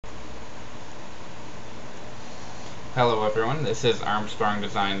Hello everyone, this is Armstrong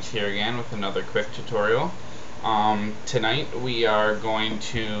Designs here again with another quick tutorial. Tonight we are going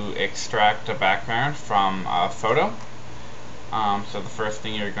to extract a background from a photo. So the first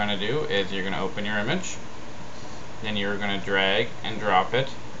thing you're going to do is you're going to open your image. Then you're going to drag and drop it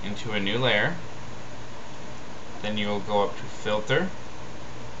into a new layer. Then you will go up to Filter,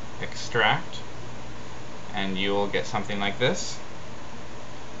 Extract, and you will get something like this.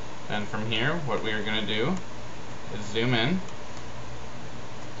 Then from here, what we are going to do is zoom in,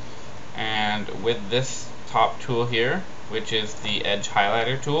 and with this top tool here, which is the edge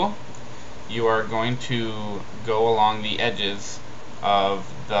highlighter tool, you are going to go along the edges of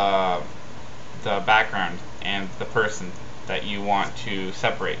the background and the person that you want to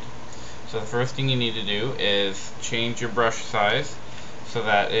separate. So the first thing you need to do is change your brush size so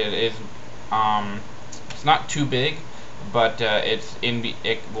that it's not too big, but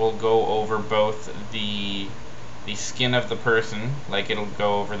it will go over both the skin of the person, like it'll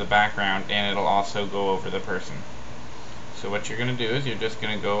go over the background, and it'll also go over the person. So what you're going to do is you're just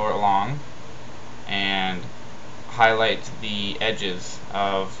going to go along and highlight the edges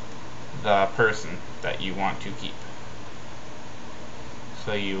of the person that you want to keep.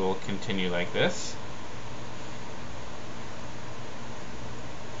 So you will continue like this.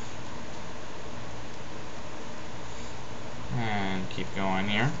 And keep going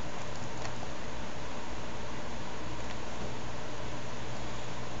here.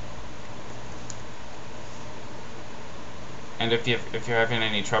 And if you're having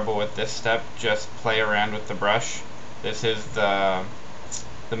any trouble with this step, just play around with the brush. This is the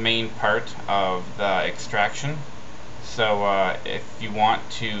main part of the extraction. So if you want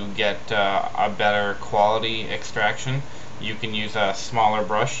to get a better quality extraction, you can use a smaller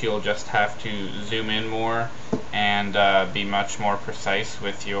brush. You'll just have to zoom in more and be much more precise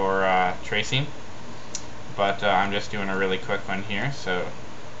with your tracing. But I'm just doing a really quick one here, so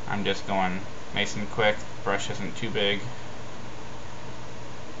I'm just going nice and quick. The brush isn't too big.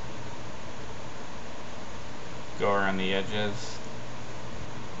 Go around the edges.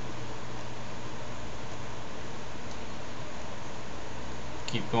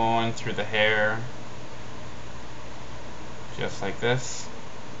 Keep going through the hair, just like this.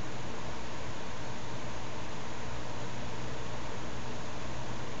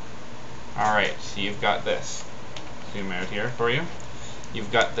 Alright, so you've got this. Zoom out here for you.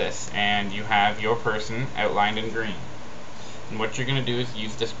 You've got this, and you have your person outlined in green. And what you're going to do is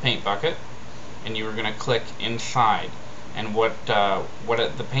use this paint bucket, and you are going to click inside, and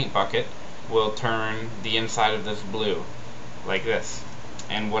the paint bucket will turn the inside of this blue, like this.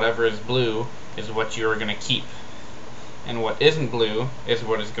 And whatever is blue is what you are going to keep, and what isn't blue is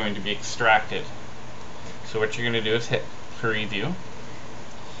what is going to be extracted. So what you're going to do is hit preview,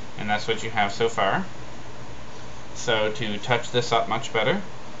 and that's what you have so far. So to touch this up much better,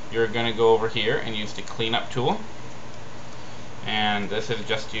 you're going to go over here and use the cleanup tool. And this is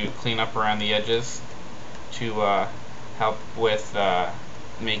just to clean up around the edges to help with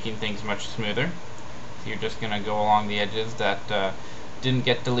making things much smoother. So you're just going to go along the edges that didn't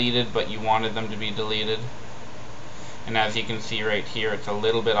get deleted but you wanted them to be deleted. And as you can see right here, it's a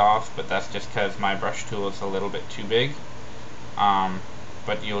little bit off, but that's just because my brush tool is a little bit too big.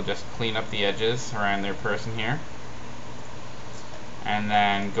 But you'll just clean up the edges around their person here. And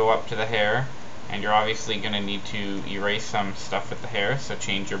then go up to the hair. And you're obviously going to need to erase some stuff with the hair, so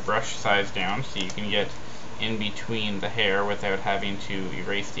change your brush size down so you can get in between the hair without having to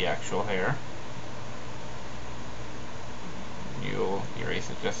erase the actual hair. You'll erase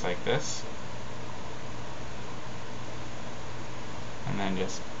it just like this. And then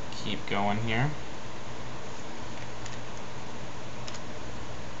just keep going here.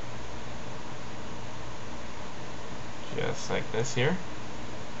 Just like this here.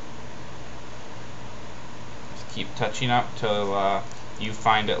 Keep touching up till you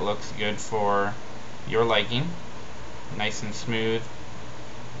find it looks good for your liking, nice and smooth.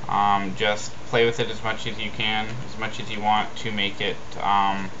 Just play with it as much as you can, as much as you want, to make it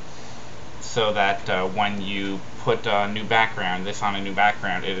so that when you put a new background,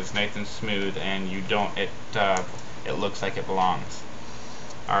 it is nice and smooth, and it looks like it belongs.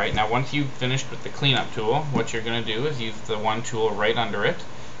 Alright, now once you've finished with the cleanup tool, what you're going to do is use the one tool right under it,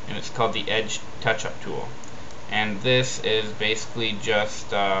 and it's called the Edge Touch-Up tool. And this is basically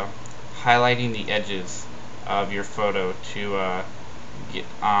just highlighting the edges of your photo to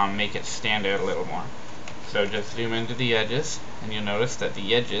make it stand out a little more. So just zoom into the edges, and you'll notice that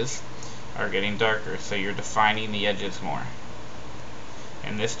the edges are getting darker, so you're defining the edges more.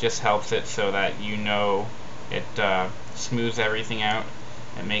 And this just helps it so that you know it smooths everything out,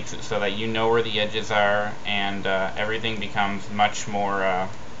 It makes it so that you know where the edges are, and everything becomes much more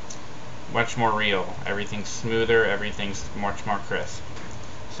real. Everything's smoother, everything's much more crisp.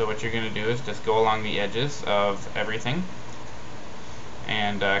 So what you're going to do is just go along the edges of everything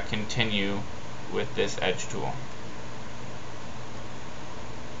and continue with this edge tool.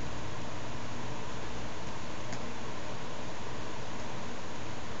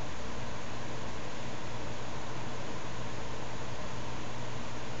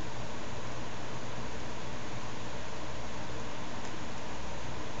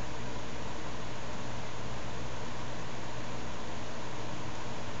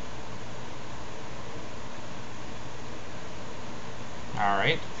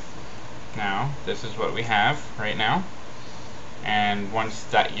 Alright, now this is what we have right now, and once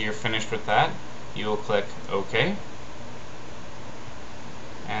that you're finished with that, you will click OK,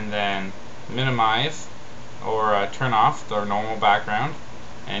 and then minimize or turn off the normal background,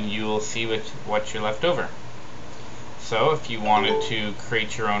 and you will see what you're left over. So if you wanted to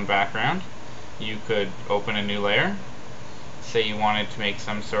create your own background, you could open a new layer. Say you wanted to make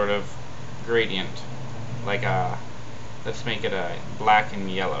some sort of gradient, like let's make it a black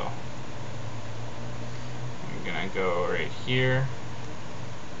and yellow. I'm gonna go right here,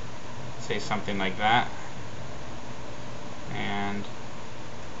 say something like that, and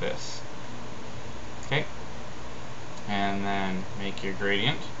this. Okay, and then make your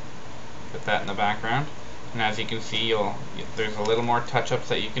gradient, put that in the background, and as you can see, there's a little more touch-ups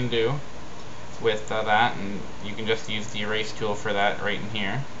that you can do with that, and you can just use the erase tool for that right in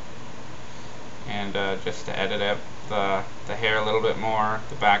here, and just to edit out the hair a little bit more,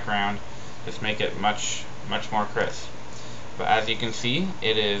 the background, just make it much more crisp. But as you can see,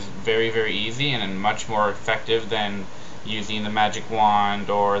 it is very easy and much more effective than using the magic wand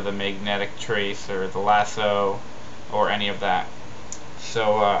or the magnetic trace or the lasso or any of that.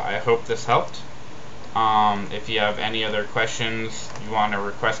 So I hope this helped. If you have any other questions, you want to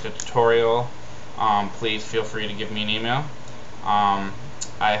request a tutorial, please feel free to give me an email.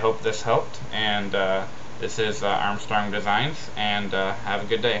 I hope this helped, and this is Armstrong Designs, and have a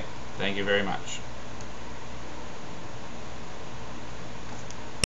good day. Thank you very much.